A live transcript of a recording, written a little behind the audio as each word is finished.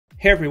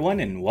Hey everyone,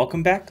 and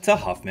welcome back to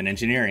Hoffman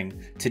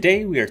Engineering.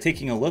 Today we are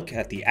taking a look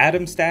at the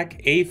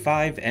AtomStack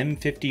A5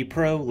 M50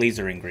 Pro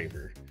laser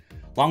engraver.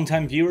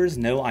 Longtime viewers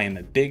know I am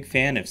a big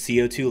fan of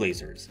CO2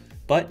 lasers,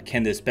 but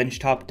can this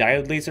benchtop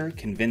diode laser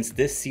convince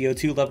this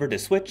CO2 lover to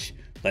switch?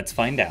 Let's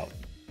find out.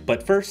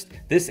 But first,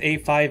 this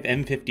A5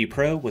 M50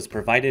 Pro was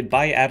provided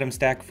by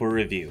AtomStack for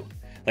review.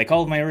 Like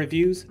all of my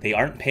reviews, they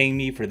aren't paying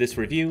me for this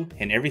review,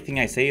 and everything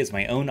I say is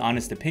my own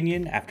honest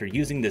opinion after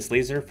using this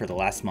laser for the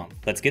last month.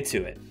 Let's get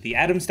to it. The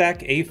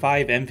AtomStack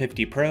A5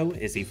 M50 Pro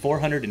is a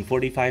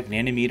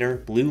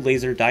 445nm blue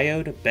laser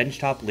diode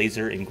benchtop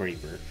laser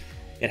engraver.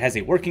 It has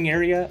a working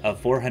area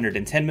of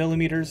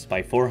 410mm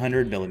by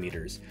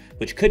 400mm,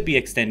 which could be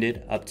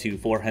extended up to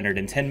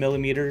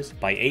 410mm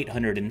by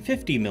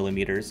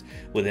 850mm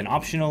with an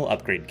optional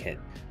upgrade kit.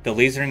 The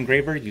laser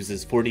engraver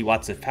uses 40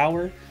 watts of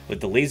power,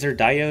 with the laser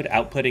diode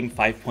outputting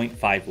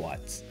 5.5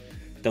 watts.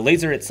 The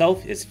laser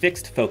itself is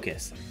fixed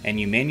focus, and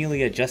you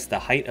manually adjust the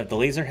height of the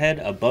laser head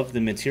above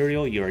the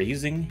material you are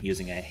using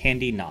a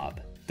handy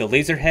knob. The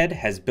laser head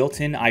has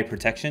built-in eye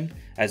protection,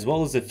 as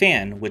well as a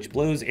fan which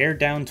blows air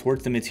down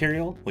towards the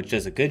material, which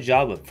does a good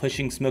job of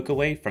pushing smoke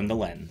away from the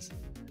lens.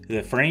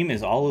 The frame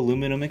is all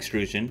aluminum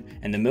extrusion,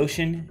 and the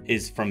motion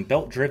is from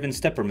belt-driven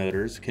stepper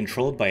motors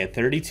controlled by a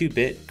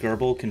 32-bit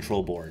Gerbil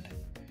control board.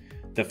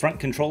 The front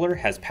controller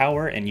has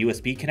power and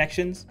USB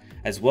connections,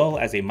 as well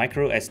as a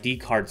micro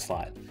SD card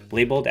slot,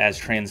 labeled as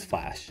trans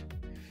flash.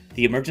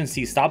 The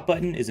emergency stop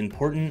button is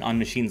important on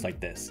machines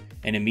like this,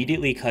 and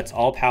immediately cuts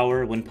all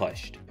power when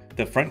pushed.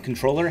 The front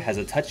controller has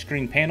a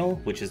touchscreen panel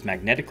which is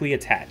magnetically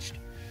attached.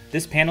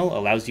 This panel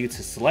allows you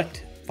to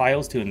select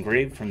files to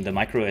engrave from the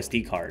micro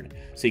SD card,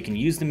 so you can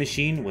use the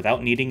machine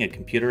without needing a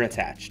computer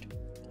attached.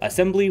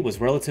 Assembly was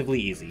relatively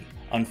easy.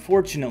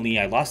 Unfortunately,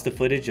 I lost the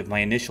footage of my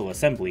initial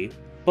assembly,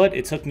 but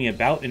it took me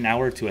about an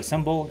hour to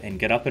assemble and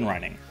get up and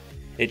running.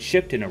 It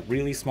shipped in a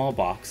really small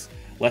box,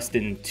 less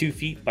than 2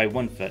 feet by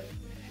 1 foot,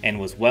 and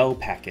was well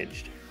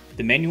packaged.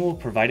 The manual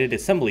provided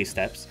assembly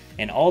steps,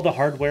 and all the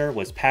hardware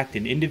was packed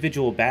in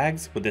individual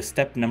bags with a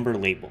step number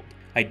labeled.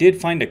 I did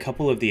find a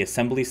couple of the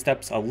assembly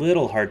steps a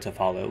little hard to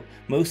follow,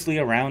 mostly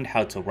around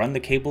how to run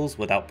the cables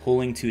without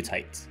pulling too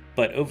tight.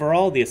 But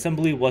overall, the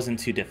assembly wasn't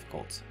too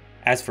difficult.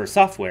 As for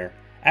software,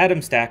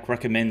 AtomStack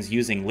recommends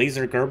using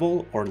Laser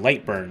Gerbil or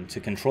Lightburn to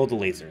control the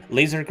laser.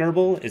 Laser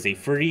Gerbil is a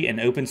free and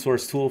open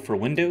source tool for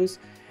Windows,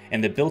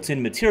 and the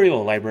built-in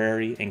material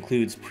library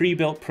includes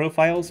pre-built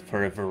profiles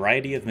for a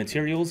variety of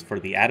materials for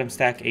the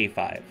AtomStack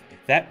A5.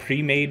 That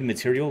pre-made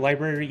material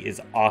library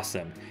is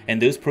awesome,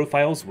 and those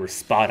profiles were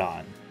spot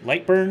on.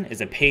 Lightburn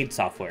is a paid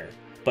software,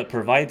 but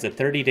provides a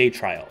 30-day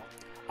trial.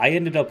 I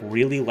ended up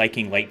really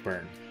liking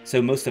Lightburn,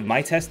 so most of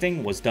my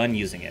testing was done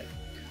using it.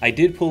 I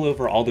did pull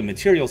over all the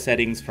material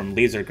settings from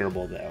Laser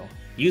Gerbil though.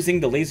 Using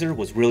the laser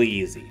was really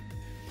easy.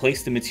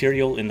 Place the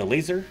material in the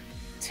laser,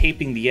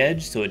 taping the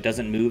edge so it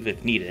doesn't move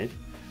if needed,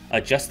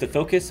 adjust the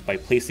focus by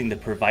placing the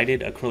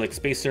provided acrylic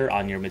spacer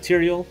on your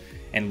material,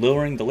 and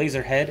lowering the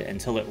laser head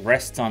until it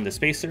rests on the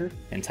spacer,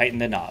 and tighten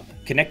the knob.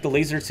 Connect the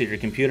laser to your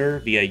computer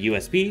via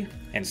USB,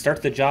 and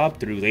start the job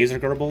through Laser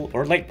Gerbil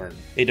or Lightburn.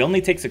 It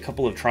only takes a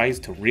couple of tries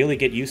to really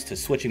get used to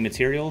switching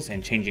materials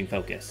and changing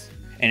focus.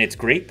 And it's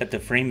great that the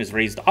frame is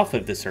raised off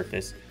of the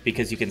surface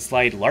because you can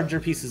slide larger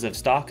pieces of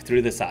stock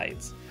through the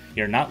sides.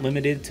 You're not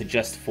limited to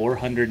just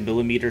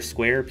 400mm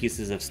square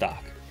pieces of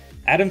stock.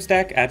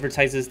 AtomStack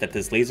advertises that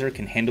this laser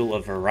can handle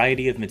a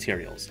variety of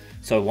materials,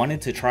 so I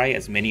wanted to try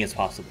as many as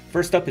possible.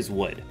 First up is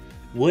wood.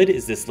 Wood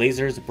is this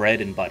laser's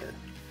bread and butter.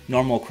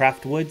 Normal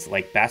craft woods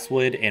like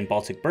basswood and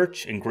Baltic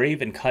birch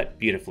engrave and cut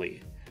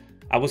beautifully.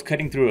 I was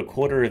cutting through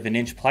 1/4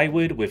 inch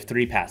plywood with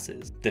 3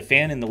 passes. The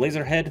fan in the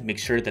laser head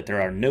makes sure that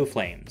there are no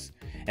flames,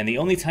 and the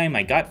only time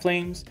I got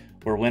flames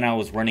were when I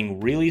was running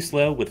really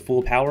slow with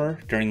full power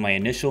during my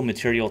initial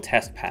material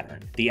test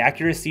pattern. The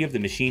accuracy of the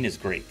machine is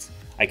great.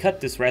 I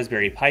cut this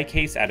Raspberry Pi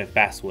case out of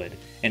basswood,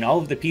 and all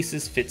of the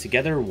pieces fit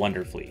together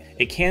wonderfully.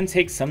 It can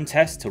take some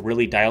tests to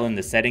really dial in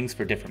the settings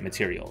for different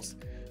materials.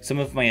 Some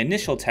of my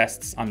initial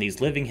tests on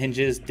these living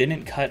hinges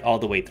didn't cut all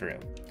the way through.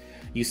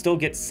 You still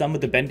get some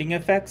of the bending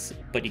effects,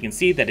 but you can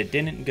see that it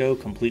didn't go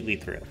completely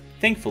through.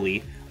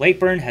 Thankfully,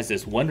 Lightburn has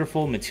this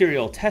wonderful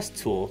material test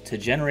tool to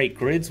generate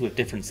grids with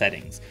different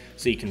settings,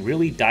 so you can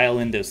really dial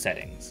in those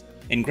settings.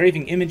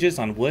 Engraving images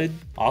on wood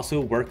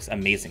also works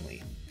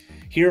amazingly.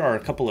 Here are a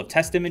couple of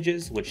test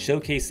images which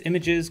showcase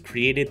images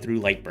created through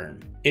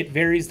Lightburn. It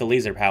varies the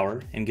laser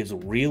power and gives a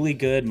really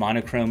good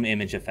monochrome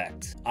image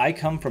effect. I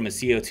come from a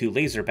CO2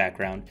 laser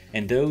background,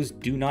 and those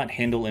do not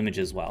handle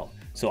images well,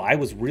 so I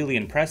was really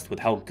impressed with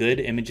how good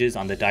images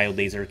on the diode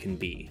laser can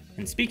be.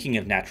 And speaking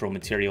of natural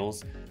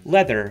materials,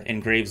 leather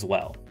engraves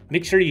well.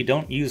 Make sure you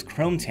don't use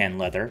chrome tan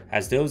leather,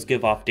 as those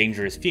give off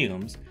dangerous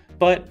fumes,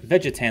 but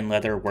vegetan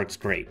leather works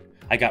great.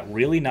 I got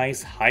really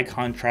nice high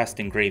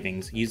contrast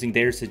engravings using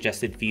their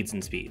suggested feeds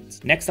and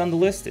speeds. Next on the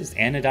list is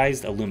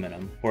anodized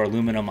aluminum, or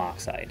aluminum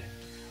oxide.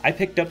 I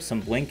picked up some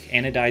blank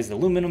anodized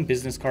aluminum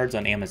business cards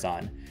on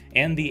Amazon,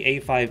 and the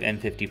A5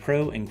 M50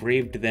 Pro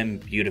engraved them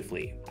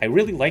beautifully. I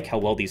really like how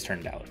well these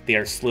turned out. They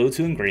are slow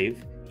to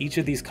engrave, Each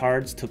of these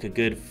cards took a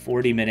good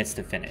 40 minutes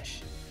to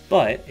finish.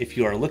 But if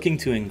you are looking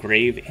to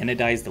engrave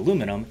anodized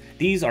aluminum,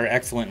 these are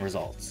excellent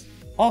results.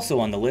 Also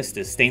on the list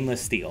is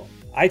stainless steel.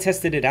 I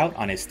tested it out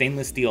on a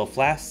stainless steel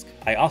flask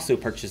I also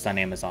purchased on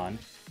Amazon,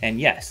 and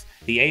yes,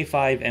 the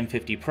A5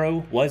 M50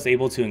 Pro was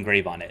able to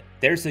engrave on it.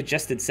 Their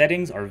suggested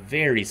settings are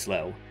very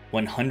slow,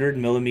 100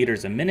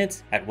 millimeters a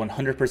minute at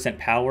 100%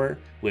 power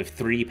with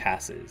 3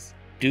 passes.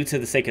 Due to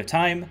the sake of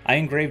time, I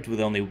engraved with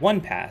only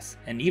 1 pass,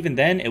 and even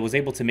then it was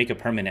able to make a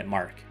permanent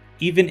mark.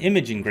 Even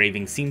image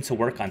engraving seemed to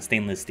work on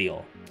stainless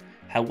steel.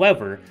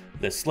 However,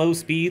 the slow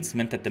speeds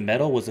meant that the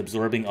metal was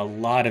absorbing a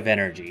lot of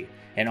energy,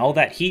 and all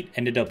that heat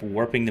ended up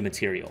warping the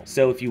material.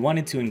 So if you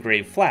wanted to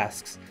engrave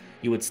flasks,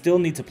 you would still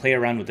need to play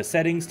around with the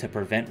settings to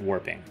prevent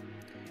warping.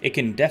 It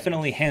can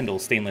definitely handle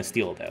stainless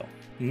steel though.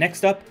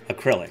 Next up,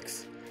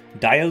 acrylics.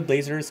 Diode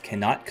lasers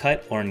cannot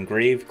cut or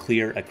engrave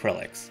clear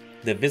acrylics.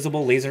 The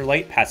visible laser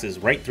light passes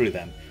right through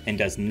them and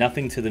does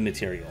nothing to the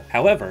material.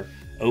 However,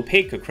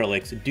 opaque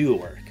acrylics do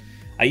work.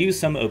 I use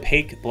some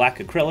opaque black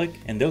acrylic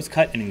and those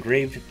cut and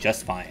engraved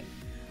just fine.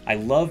 I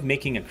love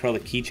making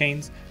acrylic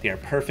keychains. They are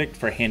perfect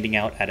for handing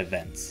out at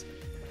events.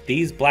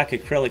 These black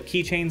acrylic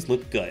keychains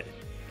look good,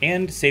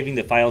 and saving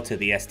the file to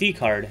the SD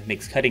card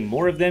makes cutting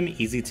more of them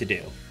easy to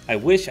do. I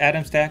wish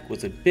AtomStack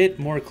was a bit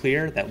more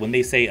clear that when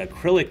they say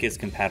acrylic is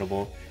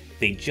compatible,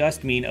 they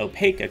just mean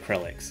opaque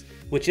acrylics,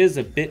 which is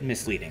a bit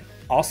misleading.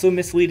 Also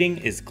misleading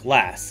is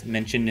glass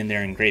mentioned in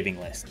their engraving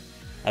list.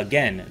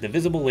 Again, the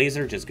visible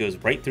laser just goes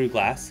right through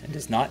glass and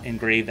does not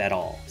engrave at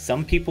all.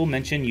 Some people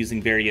mention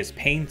using various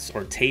paints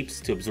or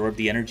tapes to absorb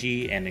the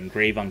energy and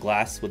engrave on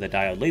glass with a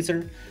diode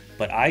laser,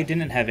 but I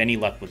didn't have any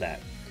luck with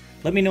that.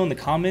 Let me know in the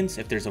comments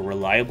if there's a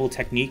reliable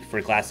technique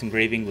for glass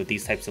engraving with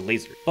these types of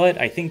lasers,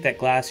 but I think that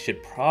glass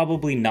should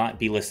probably not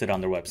be listed on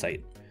their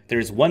website.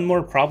 There's one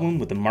more problem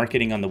with the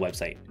marketing on the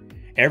website.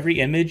 Every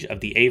image of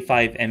the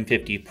A5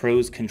 M50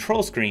 Pro's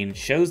control screen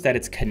shows that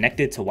it's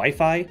connected to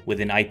Wi-Fi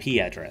with an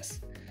IP address.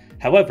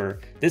 However,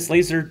 this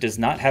laser does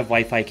not have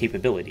Wi-Fi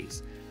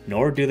capabilities,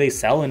 nor do they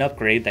sell an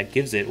upgrade that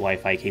gives it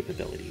Wi-Fi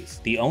capabilities.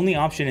 The only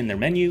option in their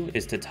menu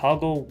is to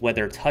toggle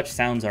whether touch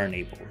sounds are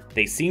enabled.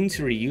 They seem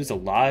to reuse a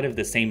lot of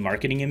the same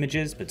marketing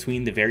images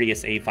between the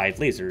various A5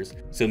 lasers,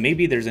 so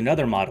maybe there's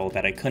another model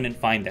that I couldn't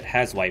find that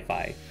has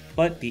Wi-Fi,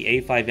 but the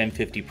A5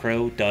 M50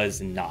 Pro does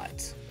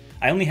not.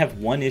 I only have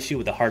one issue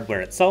with the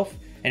hardware itself,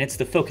 and it's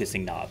the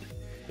focusing knob.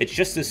 It's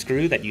just a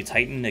screw that you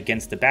tighten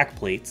against the back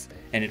plates,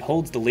 and it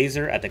holds the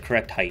laser at the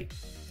correct height.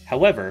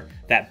 However,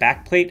 that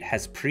back plate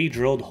has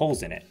pre-drilled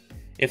holes in it.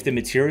 If the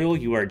material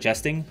you are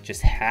adjusting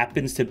just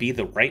happens to be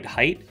the right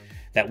height,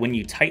 that when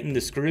you tighten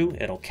the screw,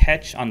 it'll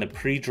catch on the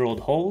pre-drilled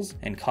holes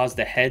and cause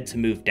the head to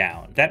move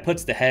down. That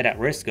puts the head at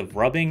risk of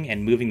rubbing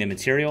and moving the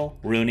material,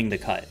 ruining the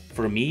cut.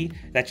 For me,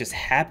 that just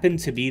happened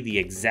to be the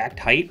exact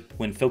height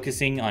when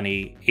focusing on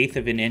a 1/8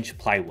 of an inch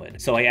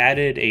plywood. So I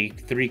added a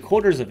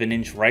 3/4 of an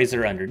inch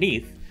riser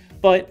underneath,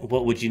 but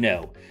what would you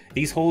know?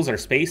 These holes are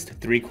spaced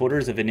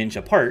 3/4 of an inch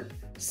apart,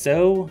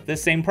 so the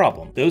same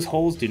problem. Those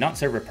holes do not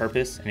serve a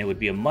purpose, and it would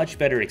be a much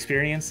better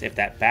experience if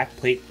that back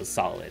plate was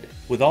solid.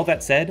 With all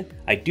that said,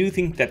 I do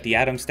think that the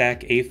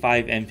AtomStack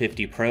A5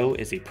 M50 Pro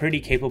is a pretty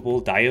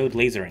capable diode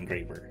laser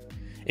engraver.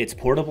 It's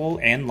portable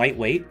and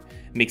lightweight,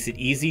 makes it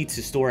easy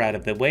to store out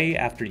of the way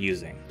after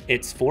using.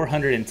 Its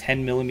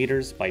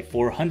 410mm by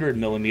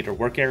 400mm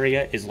work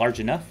area is large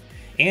enough,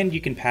 and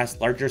you can pass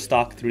larger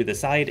stock through the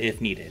side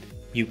if needed.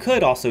 You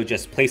could also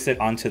just place it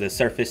onto the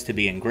surface to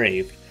be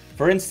engraved.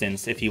 For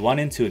instance, if you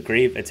wanted to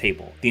engrave a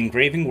table. The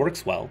engraving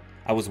works well.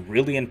 I was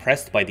really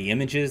impressed by the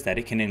images that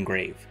it can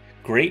engrave.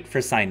 Great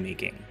for sign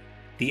making.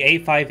 The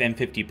A5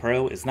 M50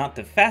 Pro is not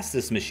the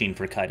fastest machine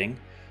for cutting,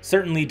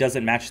 certainly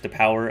doesn't match the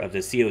power of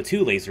the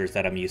CO2 lasers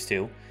that I'm used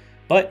to,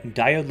 but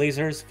diode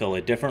lasers fill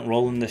a different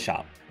role in the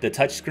shop. The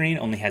touchscreen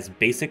only has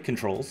basic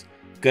controls,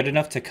 good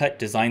enough to cut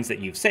designs that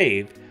you've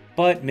saved,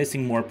 but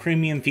missing more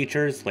premium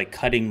features like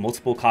cutting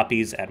multiple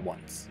copies at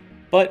once.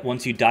 But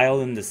once you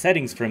dial in the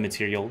settings for a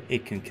material,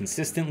 it can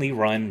consistently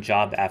run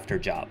job after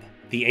job.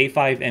 The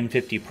A5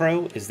 M50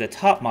 Pro is the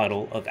top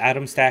model of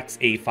AtomStack's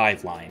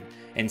A5 line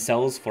and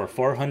sells for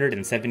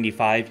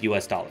 $475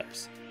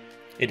 US.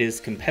 It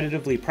is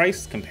competitively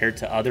priced compared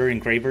to other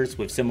engravers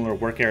with similar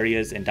work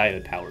areas and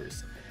diode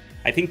powers.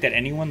 I think that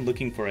anyone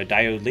looking for a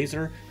diode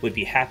laser would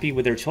be happy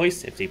with their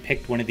choice if they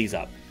picked one of these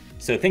up.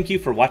 So thank you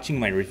for watching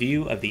my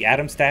review of the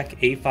AtomStack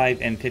A5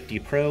 M50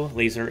 Pro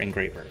laser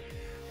engraver.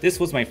 This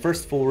was my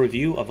first full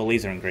review of a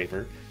laser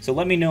engraver, so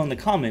let me know in the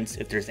comments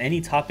if there's any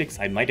topics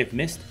I might have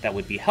missed that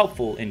would be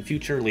helpful in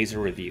future laser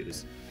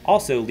reviews.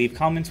 Also, leave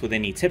comments with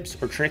any tips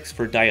or tricks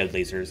for diode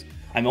lasers.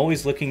 I'm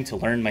always looking to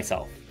learn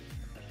myself.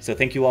 So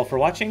thank you all for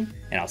watching,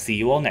 and I'll see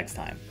you all next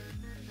time.